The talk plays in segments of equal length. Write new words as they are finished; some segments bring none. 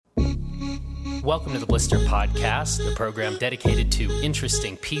Welcome to the Blister Podcast, the program dedicated to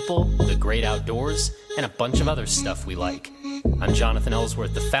interesting people, the great outdoors, and a bunch of other stuff we like. I'm Jonathan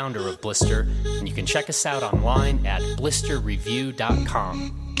Ellsworth, the founder of Blister, and you can check us out online at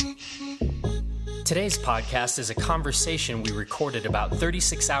blisterreview.com. Today's podcast is a conversation we recorded about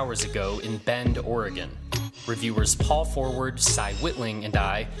 36 hours ago in Bend, Oregon. Reviewers Paul Forward, Cy Whitling, and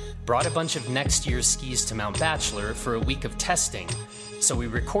I brought a bunch of next year's skis to Mount Bachelor for a week of testing, so we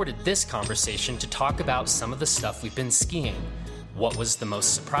recorded this conversation to talk about some of the stuff we've been skiing, what was the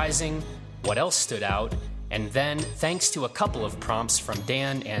most surprising, what else stood out, and then, thanks to a couple of prompts from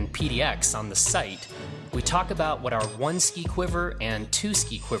Dan and PDX on the site, we talk about what our 1 ski quiver and 2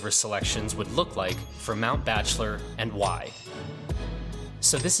 ski quiver selections would look like for Mount Bachelor and why.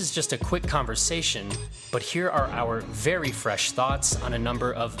 So this is just a quick conversation, but here are our very fresh thoughts on a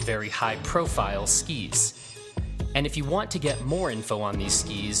number of very high-profile skis. And if you want to get more info on these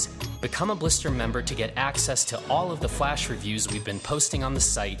skis, become a Blister member to get access to all of the flash reviews we've been posting on the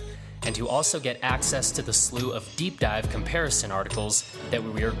site, and to also get access to the slew of deep dive comparison articles that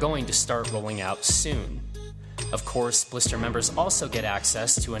we are going to start rolling out soon. Of course, Blister members also get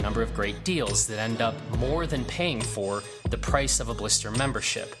access to a number of great deals that end up more than paying for the price of a Blister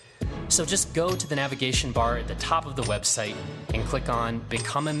membership. So just go to the navigation bar at the top of the website and click on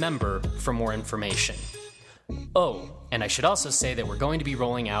Become a Member for more information. Oh, and I should also say that we're going to be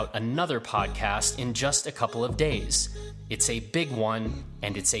rolling out another podcast in just a couple of days. It's a big one,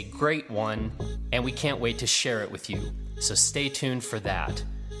 and it's a great one, and we can't wait to share it with you. So stay tuned for that.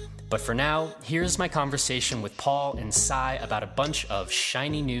 But for now, here's my conversation with Paul and Cy about a bunch of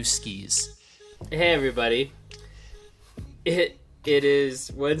shiny new skis. Hey everybody. It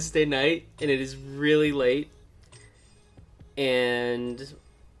is Wednesday night, and it is really late, and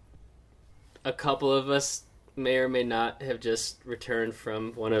a couple of us may or may not have just returned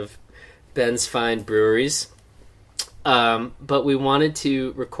from one of Ben's fine breweries. But we wanted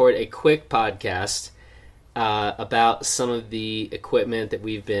to record a quick podcast about some of the equipment that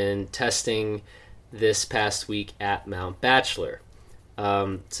we've been testing this past week at Mount Bachelor.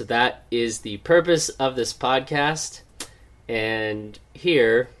 So that is the purpose of this podcast, and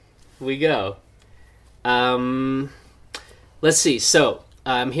here we go. Let's see. So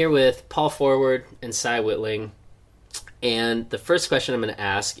I'm here with Paul Forward and Cy Whitling, and the first question I'm going to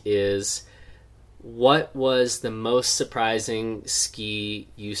ask is, what was the most surprising ski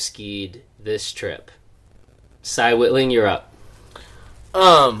you skied this trip? Cy Whitling, you're up.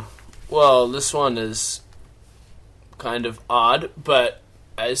 Well, this one is kind of odd, but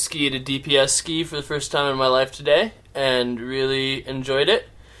I skied a DPS ski for the first time in my life today and really enjoyed it.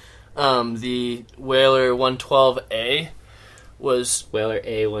 The Whaler 112A was... Whaler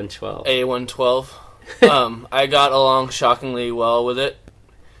A112. A112. I got along shockingly well with it.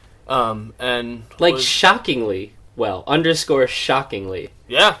 And like shockingly well, _shockingly.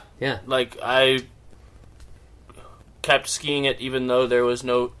 Yeah. Yeah. Like, I kept skiing it even though there was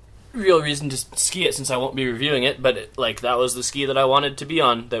no real reason to ski it since I won't be reviewing it, but that was the ski that I wanted to be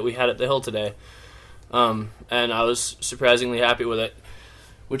on that we had at the hill today. And I was surprisingly happy with it,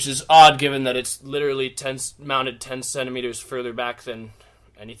 which is odd given that it's literally mounted 10 centimeters further back than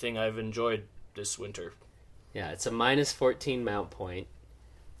anything I've enjoyed this winter. Yeah, it's a -14 mount point,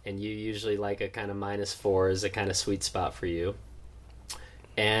 and you usually like a kind of -4 is a kind of sweet spot for you.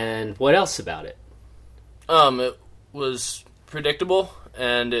 And what else about it? It was predictable,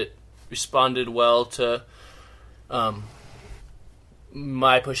 and it responded well to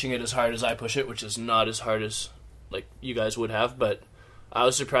my pushing it as hard as I push it, which is not as hard as you guys would have, but I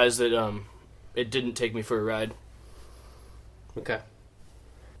was surprised that it didn't take me for a ride. Okay.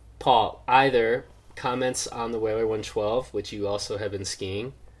 Paul, either comments on the Whaler 112, which you also have been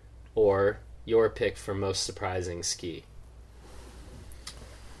skiing, or your pick for most surprising ski?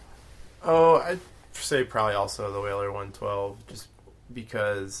 Oh, I'd say probably also the Whaler 112, just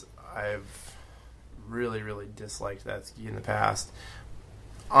because I've really, really disliked that ski in the past.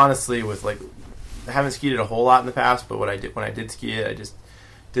 Honestly, I haven't skied it a whole lot in the past, but when I did ski it, I just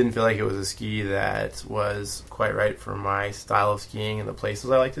didn't feel like it was a ski that was quite right for my style of skiing and the places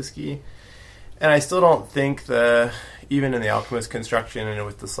I like to ski. And I still don't think even in the Alchemist construction and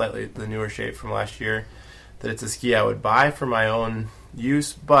with the newer shape from last year, that it's a ski I would buy for my own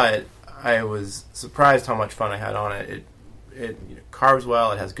use, but I was surprised how much fun I had on it. It carves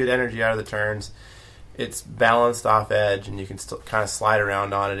well, it has good energy out of the turns, it's balanced off edge, and you can still kind of slide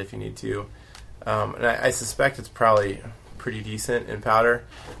around on it if you need to. And I suspect it's probably pretty decent in powder.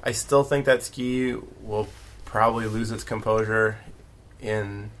 I still think that ski will probably lose its composure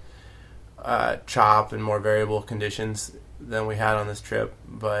in chop and more variable conditions than we had on this trip.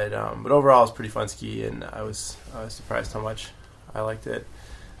 But overall, it's a pretty fun ski, and I was surprised how much I liked it,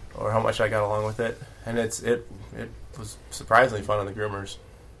 or how much I got along with it. And it was surprisingly fun on the groomers.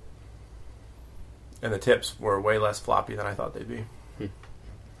 And the tips were way less floppy than I thought they'd be.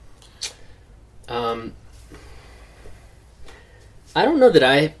 I don't know that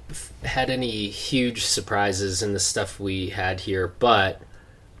I had any huge surprises in the stuff we had here, but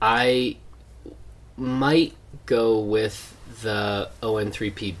I might go with the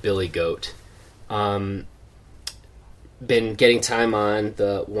ON3P Billy Goat. Been getting time on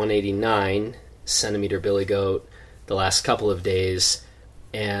the 189 centimeter Billy Goat the last couple of days,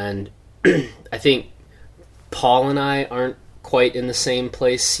 and I think Paul and I aren't quite in the same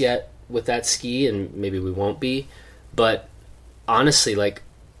place yet with that ski, and maybe we won't be, but honestly, like,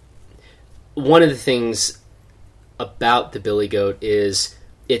 one of the things about the Billy Goat is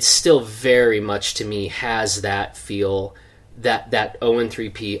it still very much to me has that feel, that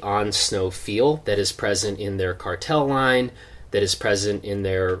ON3P on snow feel that is present in their Cartel line, that is present in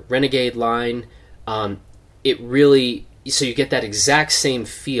their Renegade line. It really, so you get that exact same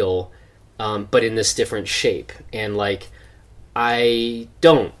feel, but in this different shape. And like, I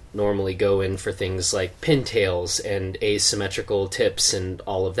don't normally go in for things like pintails and asymmetrical tips and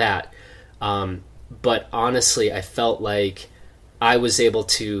all of that. But honestly, I felt like I was able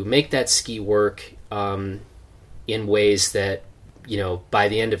to make that ski work in ways that, you know, by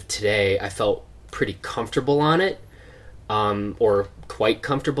the end of today, I felt pretty comfortable on it, or quite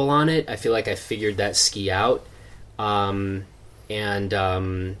comfortable on it. I feel like I figured that ski out. And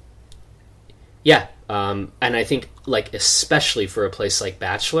I think, like, especially for a place like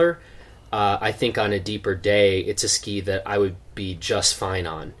Bachelor, I think on a deeper day, it's a ski that I would be just fine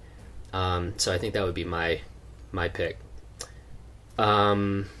on. So I think that would be my pick.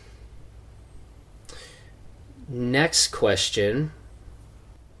 Next question.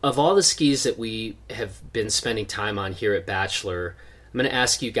 Of all the skis that we have been spending time on here at Bachelor, I'm going to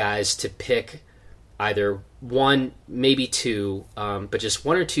ask you guys to pick either one, maybe two, but just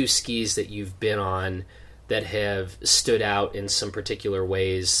one or two skis that you've been on that have stood out in some particular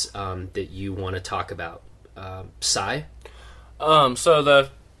ways that you want to talk about. Cy? So the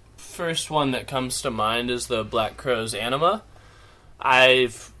first one that comes to mind is the Black Crowes Anima.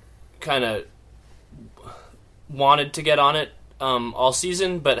 I've kind of wanted to get on it all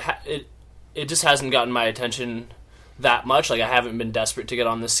season, but it just hasn't gotten my attention that much. Like, I haven't been desperate to get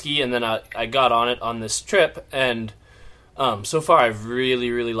on the ski, and then I got on it on this trip, and so far I've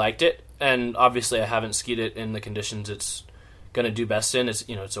really, really liked it. And obviously I haven't skied it in the conditions it's going to do best in. It's,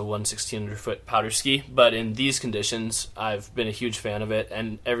 you know, it's a 1/1600 foot powder ski, but in these conditions I've been a huge fan of it,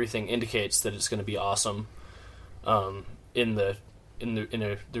 and everything indicates that it's going to be awesome in the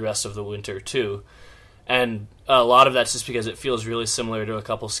rest of the winter too. And a lot of that's just because it feels really similar to a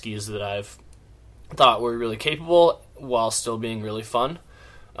couple skis that I've thought were really capable while still being really fun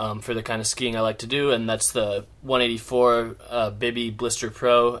for the kind of skiing I like to do, and that's the 184 Bibby Blister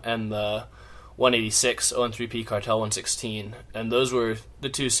Pro and the 186 ON3P Cartel 116. And those were the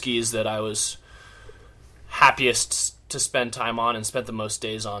two skis that I was happiest to spend time on and spent the most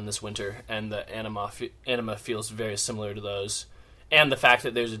days on this winter, and the Anima feels very similar to those. And the fact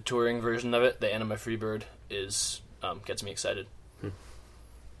that there's a touring version of it, the Anima Freebird, gets me excited.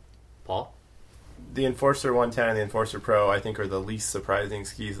 Paul? The Enforcer 110 and the Enforcer Pro, I think, are the least surprising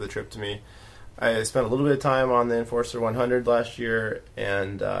skis of the trip to me. I spent a little bit of time on the Enforcer 100 last year,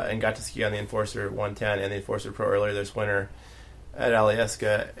 and got to ski on the Enforcer 110 and the Enforcer Pro earlier this winter at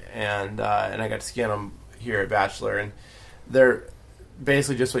Alyeska, and I got to ski on them here at Bachelor, and they're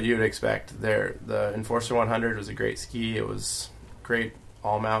basically just what you would expect. The Enforcer 100 was a great ski. It was great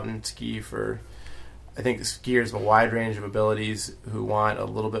all-mountain ski for, I think, skiers of a wide range of abilities who want a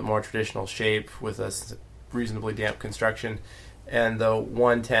little bit more traditional shape with a reasonably damp construction. And the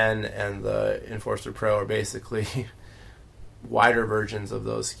 110 and the Enforcer Pro are basically wider versions of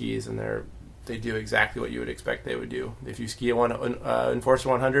those skis, and they do exactly what you would expect they would do. If you ski a Enforcer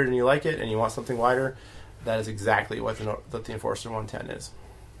 100 and you like it and you want something wider, that is exactly what the Enforcer 110 is.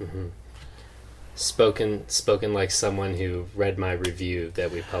 Mm-hmm. Spoken like someone who read my review that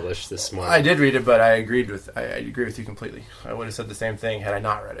we published this morning. I did read it, but I agree with you completely. I would have said the same thing had I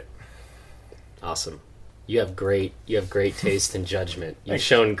not read it. Awesome. You have great taste and judgment. You've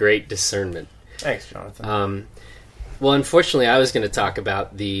shown great discernment. Thanks, Jonathan. Well, unfortunately, I was going to talk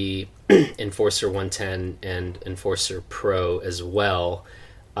about the Enforcer 110 and Enforcer Pro as well.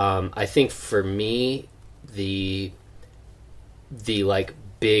 I think for me, the like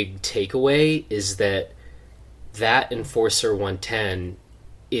big takeaway is that Enforcer 110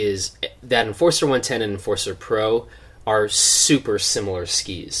 and Enforcer Pro are super similar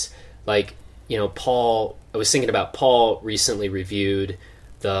skis. Like, Paul, I was thinking about Paul recently reviewed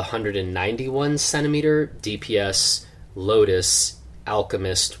the 191 centimeter DPS Lotus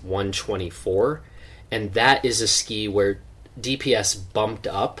Alchemist 124, and that is a ski where DPS bumped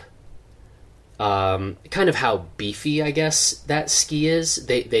up, kind of how beefy, I guess, that ski is.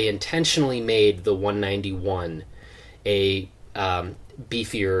 They intentionally made the 191 a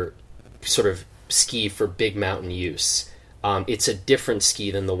beefier sort of ski for big mountain use. It's a different ski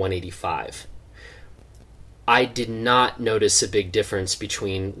than the 185. I did not notice a big difference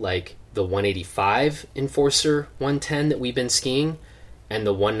between like the 185 Enforcer 110 that we've been skiing and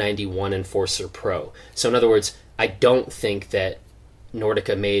the 191 Enforcer Pro. So in other words, I don't think that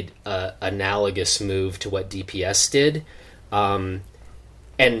Nordica made an analogous move to what DPS did. And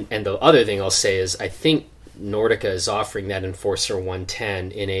the other thing I'll say is I think Nordica is offering that Enforcer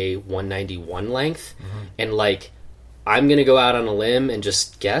 110 in a 191 length. And like, I'm going to go out on a limb and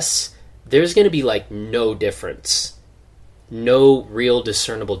just guess there's going to be like no difference, no real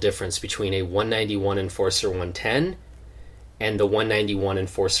discernible difference between a 191 Enforcer 110 and the 191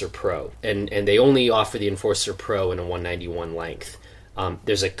 Enforcer Pro. And they only offer the Enforcer Pro in a 191 length.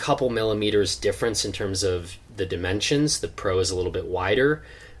 There's a couple millimeters difference in terms of the dimensions. The Pro is a little bit wider,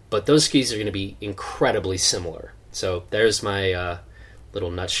 but those skis are going to be incredibly similar. So there's my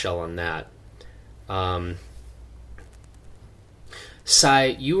little nutshell on that. Sai,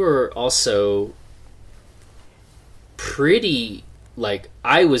 you were also pretty, like,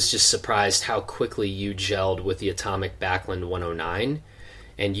 I was just surprised how quickly you gelled with the Atomic Backland 109,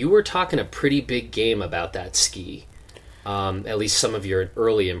 and you were talking a pretty big game about that ski, at least some of your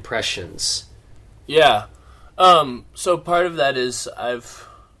early impressions. Yeah. So part of that is I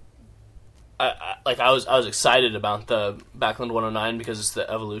was excited about the Backland 109 because it's the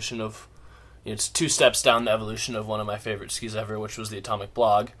evolution of, it's 2 steps down the evolution of one of my favorite skis ever, which was the Atomic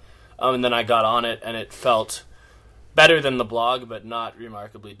Blog. And then I got on it, and it felt better than the Blog, but not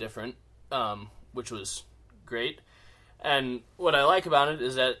remarkably different, which was great. And what I like about it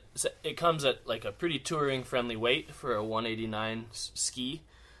is that it comes at like a pretty touring-friendly weight for a 189 ski.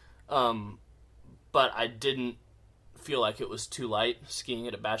 But I didn't feel like it was too light skiing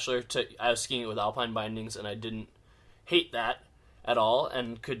it at Bachelor. I was skiing it with Alpine bindings, and I didn't hate that at all,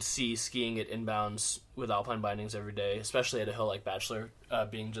 and could see skiing it inbounds with Alpine bindings every day, especially at a hill like Bachelor,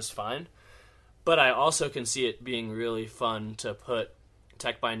 being just fine. But I also can see it being really fun to put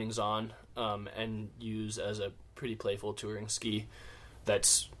tech bindings on and use as a pretty playful touring ski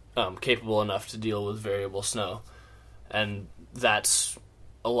that's capable enough to deal with variable snow. And that's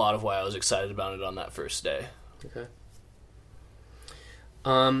a lot of why I was excited about it on that first day. Okay.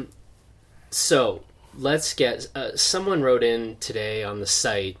 So let's get someone wrote in today on the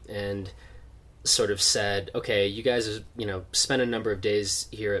site and sort of said, okay, you guys spent a number of days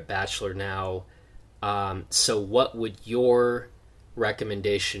here at Bachelor now, so what would your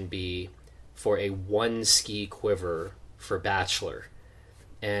recommendation be for a 1 ski quiver for Bachelor?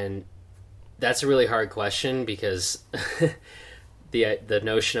 And that's a really hard question because the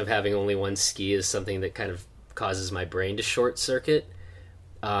notion of having only 1 ski is something that kind of causes my brain to short circuit.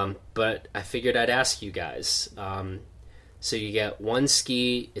 But I figured I'd ask you guys. So you get 1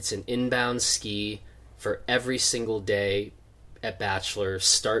 ski, it's an inbound ski for every single day at Bachelor,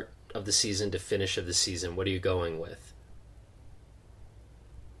 start of the season to finish of the season. What are you going with?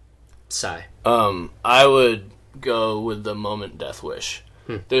 Sai. I would go with the Moment Death Wish.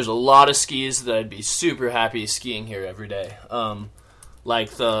 There's a lot of skis that I'd be super happy skiing here every day. Like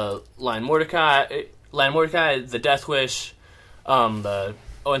the Line Mordecai, the Death Wish, the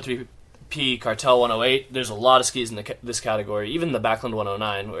O3P Cartel 108. There's a lot of skis in this category. Even the Backland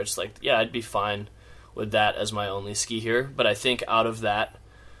 109, where it's like, yeah, I'd be fine with that as my only ski here. But I think out of that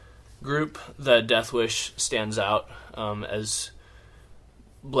group, the Death Wish stands out as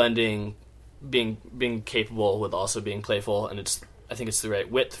blending, being capable with also being playful, and I think it's the right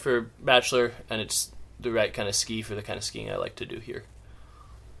width for Bachelor, and it's the right kind of ski for the kind of skiing I like to do here.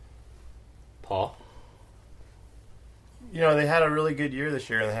 Paul? They had a really good year this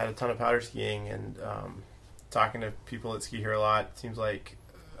year, and they had a ton of powder skiing, and talking to people that ski here a lot, it seems like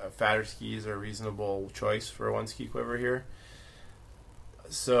fatter skis are a reasonable choice for a 1 ski quiver here.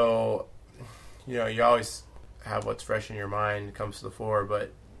 So, you always have what's fresh in your mind comes to the fore,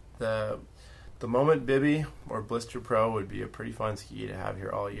 but the Moment Bibby or Blister Pro would be a pretty fun ski to have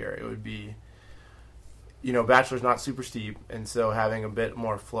here all year. It would be, Bachelor's not super steep, and so having a bit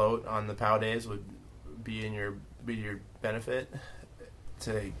more float on the POW days would be your benefit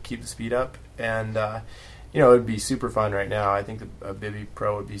to keep the speed up. And it would be super fun right now. I think a Bibby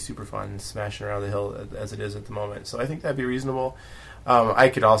Pro would be super fun smashing around the hill as it is at the moment. So I think that'd be reasonable. I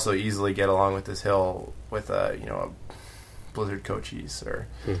could also easily get along with this hill with a Blizzard Cochise or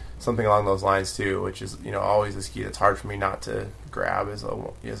something along those lines too, which is always a ski that's hard for me not to grab as a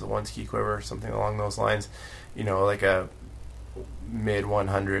one ski quiver, something along those lines. Like a mid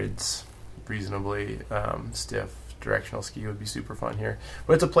 100s, reasonably stiff directional ski would be super fun here.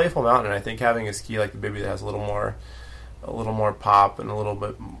 But it's a playful mountain, and I think having a ski like the Bibby that has a little more pop and a little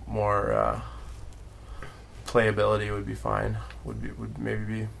bit more playability would be fine. Would maybe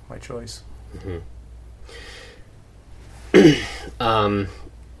be my choice. I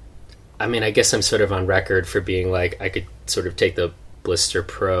mean, I guess I'm sort of on record for being like, I could sort of take the Blister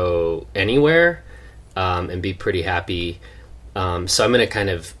Pro anywhere and be pretty happy. So I'm going to kind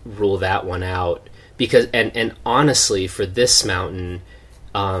of rule that one out because, and honestly, for this mountain,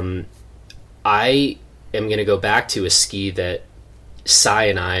 I am going to go back to a ski that Cy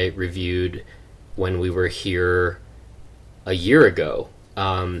and I reviewed when we were here a year ago.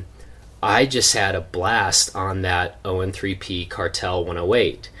 I just had a blast on that ON3P Cartel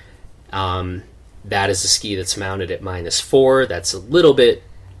 108. That is a ski that's mounted at -4. That's a little bit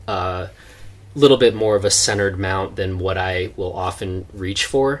more of a centered mount than what I will often reach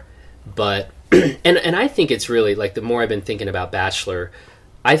for. But and I think it's really like, the more I've been thinking about Bachelor,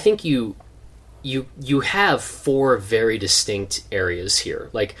 I think you have 4 very distinct areas here.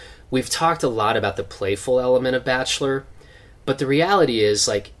 Like, we've talked a lot about the playful element of Bachelor, but the reality is,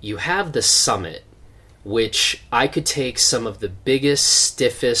 like, you have the summit, which I could take some of the biggest,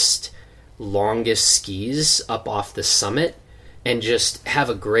 stiffest, longest skis up off the summit and just have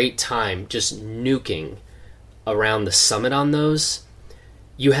a great time just nuking around the summit on those.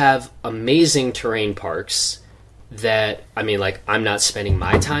 You have amazing terrain parks that, I mean, like, I'm not spending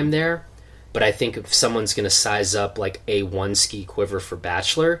my time there, but I think if someone's going to size up like a 1 ski quiver for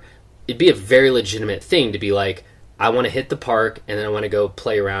Bachelor, it'd be a very legitimate thing to be like, I want to hit the park and then I want to go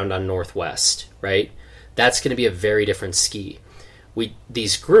play around on Northwest, right? That's going to be a very different ski.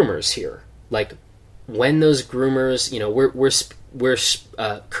 These groomers here, like, when those groomers, we're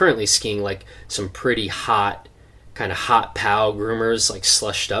currently skiing like some pretty hot, kind of hot pow groomers, like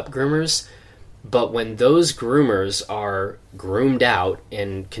slushed up groomers. But when those groomers are groomed out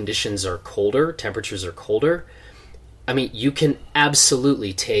and conditions are colder, temperatures are colder, I mean, you can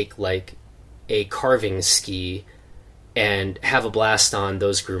absolutely take like a carving ski and have a blast on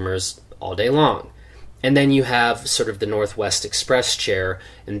those groomers all day long. And then you have sort of the Northwest Express chair,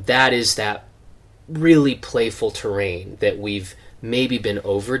 and that is that really playful terrain that we've maybe been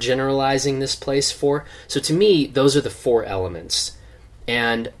overgeneralizing this place for. So to me, those are the 4 elements.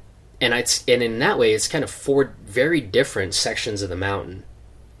 And in that way, it's kind of 4 very different sections of the mountain.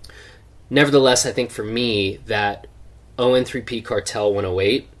 Nevertheless, I think for me, that ON3P Cartel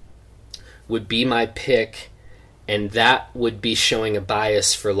 108 would be my pick, and that would be showing a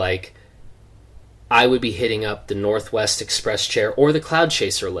bias for, like, I would be hitting up the Northwest Express chair or the Cloud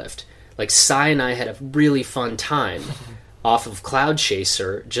Chaser lift. Like, Cy and I had a really fun time off of Cloud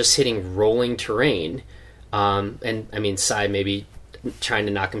Chaser, just hitting rolling terrain. And, I mean, Cy maybe trying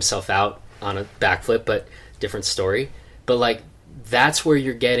to knock himself out on a backflip, but different story. But, like, that's where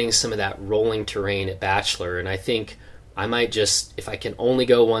you're getting some of that rolling terrain at Bachelor, and I think I might just, if I can only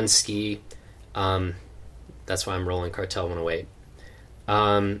go 1 ski, that's why I'm rolling Cartel 108.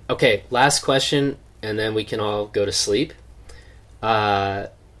 Okay, last question, and then we can all go to sleep.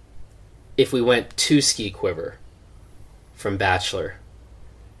 If we went 2 ski quiver from Bachelor,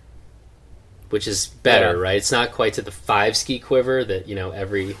 which is better, right? It's not quite to the 5 ski quiver that,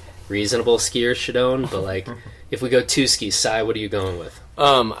 every reasonable skier should own, but like, if we go 2 skis, Cy, what are you going with?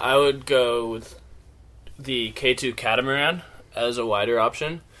 I would go with the K2 Catamaran as a wider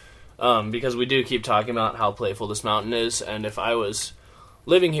option, because we do keep talking about how playful this mountain is, and if I was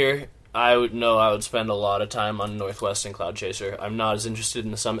living here, I would know I would spend a lot of time on Northwest and Cloud Chaser. I'm not as interested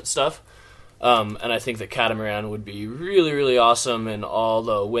in the summit stuff, and I think the Catamaran would be really, really awesome in all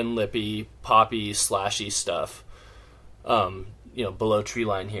the wind lippy, poppy, slashy stuff, below tree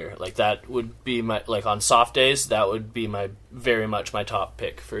line here. Like, that would be my, like, on soft days, that would be very much my top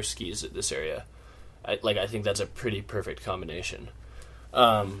pick for skis at this area. I think that's a pretty perfect combination.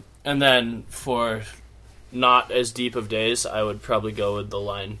 And then for not as deep of days, I would probably go with the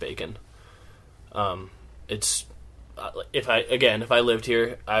Line Bacon. If I lived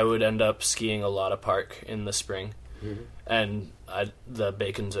here, I would end up skiing a lot of park in the spring, and the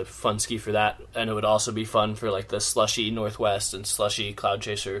Bacon's a fun ski for that, and it would also be fun for like the slushy Northwest and slushy Cloud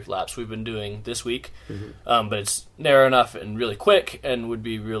Chaser laps we've been doing this week. But it's narrow enough and really quick, and would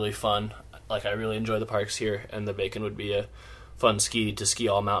be really fun. like I really enjoy the parks here, and the Bacon would be a fun ski to ski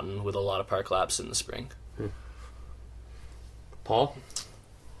all mountain with a lot of park laps in the spring. Paul?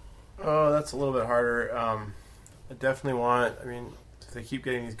 Oh, that's a little bit harder. I definitely want, if they keep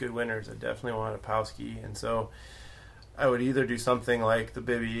getting these good winners, I definitely want a POW ski. And so I would either do something like the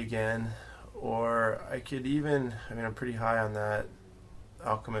Bibby again, or I could even, I'm pretty high on that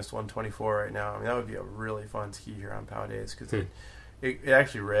Alchemist 124 right now. That would be a really fun ski here on POW days, because it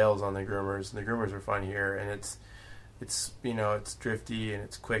actually rails on the groomers, and the groomers are fun here, and it's it's drifty and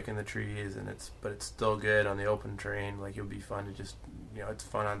it's quick in the trees, but it's still good on the open terrain. Like, it would be fun to just, it's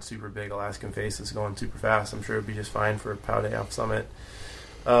fun on super big Alaskan faces going super fast. I'm sure it'd be just fine for a POW day off Summit.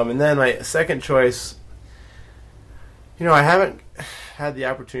 And then my second choice, I haven't had the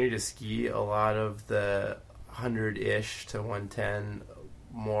opportunity to ski a lot of the 100-ish to 110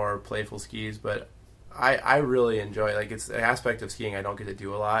 more playful skis, but I really enjoy, it's an aspect of skiing I don't get to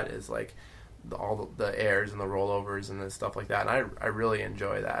do a lot, is all the airs and the rollovers and the stuff like that, and I really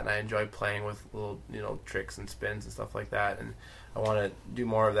enjoy that, and I enjoy playing with little tricks and spins and stuff like that, and I want to do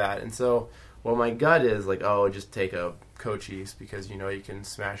more of that. And so my gut is just take a Cochise, because you can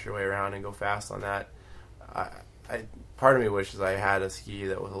smash your way around and go fast on that. Part of me wishes I had a ski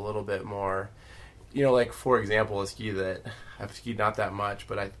that was a little bit more, for example, a ski that I've skied not that much,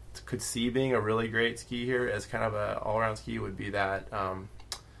 but I could see being a really great ski here as kind of a all-around ski would be that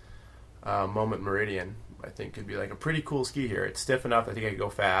Moment Meridian. I think could be a pretty cool ski here. It's stiff enough I think I could go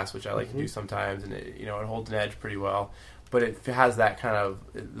fast, which I like to do sometimes, and it holds an edge pretty well. But it has that kind of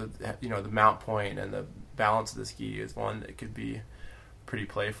the mount point and the balance of the ski is one that could be pretty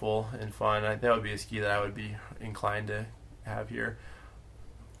playful and fun. That would be a ski that I would be inclined to have here.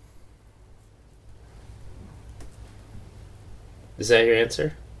 Is that your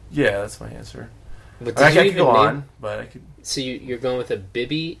answer? Yeah, that's my answer. But I could go on, but I could. So you're going with a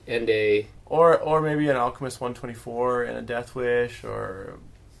Bibby and a... Or maybe an Alchemist 124 and a Death Wish, or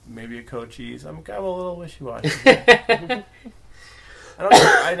maybe a Cochise. I'm kind of a little wishy-washy.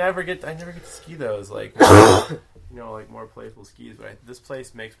 I never get to ski those more playful skis. But this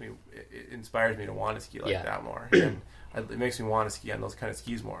place it inspires me to want to ski that more, and it makes me want to ski on those kind of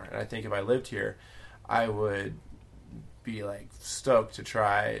skis more. And I think if I lived here, I would be stoked to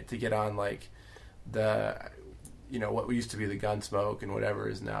try to get on the what used to be the Gunsmoke and whatever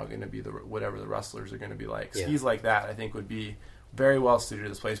is now going to be whatever the Rustlers are going to be like. Yeah. Skis like that I think would be very well suited to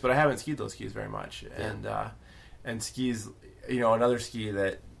this place, but I haven't skied those skis very much. Yeah. And skis, another ski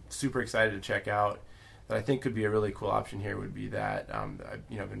that super excited to check out that I think could be a really cool option here would be that I've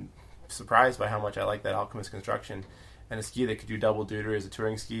been surprised by how much I like that Alchemist construction, and a ski that could do double duty as a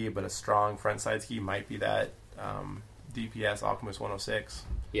touring ski, but a strong front side ski might be that DPS Alchemist 106.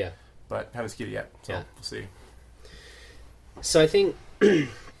 Yeah. But haven't skied it yet, so we'll see. So I think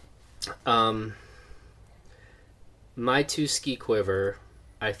my two ski quiver,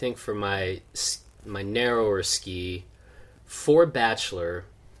 I think for my narrower ski, for Bachelor,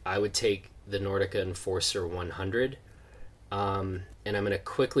 I would take the Nordica Enforcer 100. And I'm going to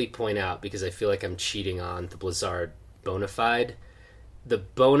quickly point out, because I feel like I'm cheating on the Blizzard Bonafide. The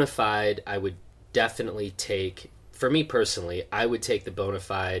Bonafide I would definitely take, for me personally, I would take the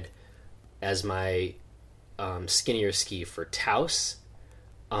Bonafide as my skinnier ski for Taos.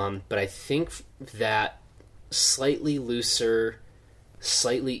 But I think that slightly looser,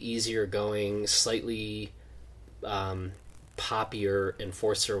 slightly easier going, slightly poppier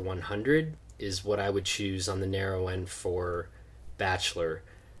Enforcer 100 is what I would choose on the narrow end for Bachelor.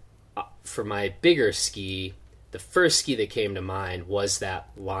 For my bigger ski, the first ski that came to mind was that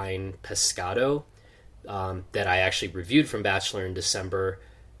Line Pescado that I actually reviewed from Bachelor in December.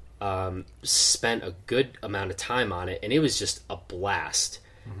 Spent a good amount of time on it, and it was just a blast.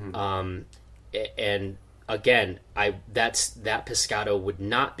 Mm-hmm. And again, that Pescado would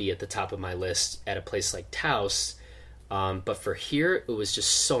not be at the top of my list at a place like Taos, but for here, it was just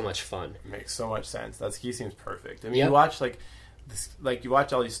so much fun. It makes so much sense. That ski seems perfect. You watch you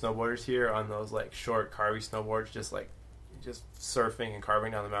watch all these snowboarders here on those short carvy snowboards, just surfing and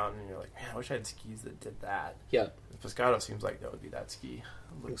carving down the mountain, and you're like, man, I wish I had skis that did that. Yeah. The Pescado seems like that would be that ski.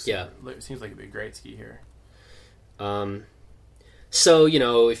 It seems like it'd be a great ski here. So,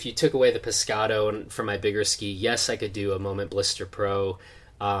 if you took away the Pescado for my bigger ski, yes, I could do a Moment Blister Pro.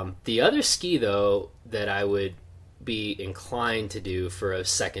 The other ski, though, that I would be inclined to do for a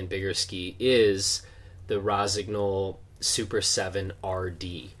second bigger ski is the Rossignol Super 7 RD.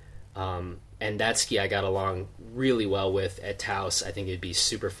 And that ski I got along really well with at Taos. I think it'd be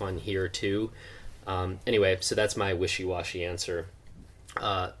super fun here, too. Anyway, so that's my wishy-washy answer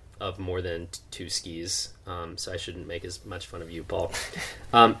of more than two skis. So I shouldn't make as much fun of you, Paul.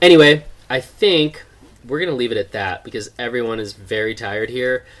 Anyway, I think we're going to leave it at that because everyone is very tired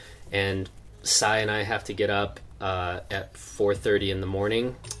here, and Cy and I have to get up at 4:30 in the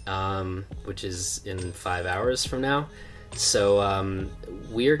morning, which is in 5 hours from now. So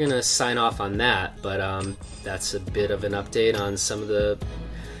we're going to sign off on that, but that's a bit of an update on some of the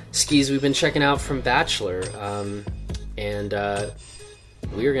skis we've been checking out from Bachelor. And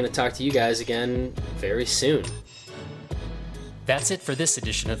we are going to talk to you guys again very soon. That's it for this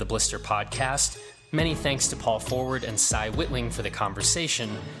edition of the Blister Podcast. Many thanks to Paul Forward and Cy Whitling for the conversation,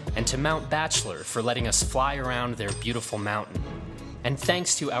 and to Mount Bachelor for letting us fly around their beautiful mountain. And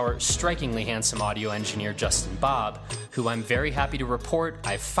thanks to our strikingly handsome audio engineer, Justin Bob, who I'm very happy to report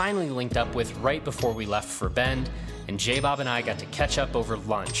I finally linked up with right before we left for Bend, and J-Bob and I got to catch up over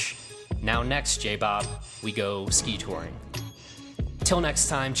lunch. Now next, J-Bob, we go ski touring. Till next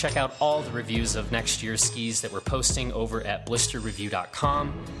time, check out all the reviews of next year's skis that we're posting over at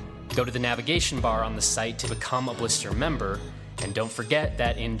blisterreview.com. Go to the navigation bar on the site to become a Blister member, and don't forget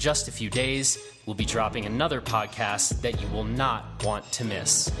that in just a few days, we'll be dropping another podcast that you will not want to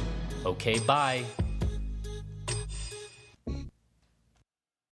miss. Okay, bye.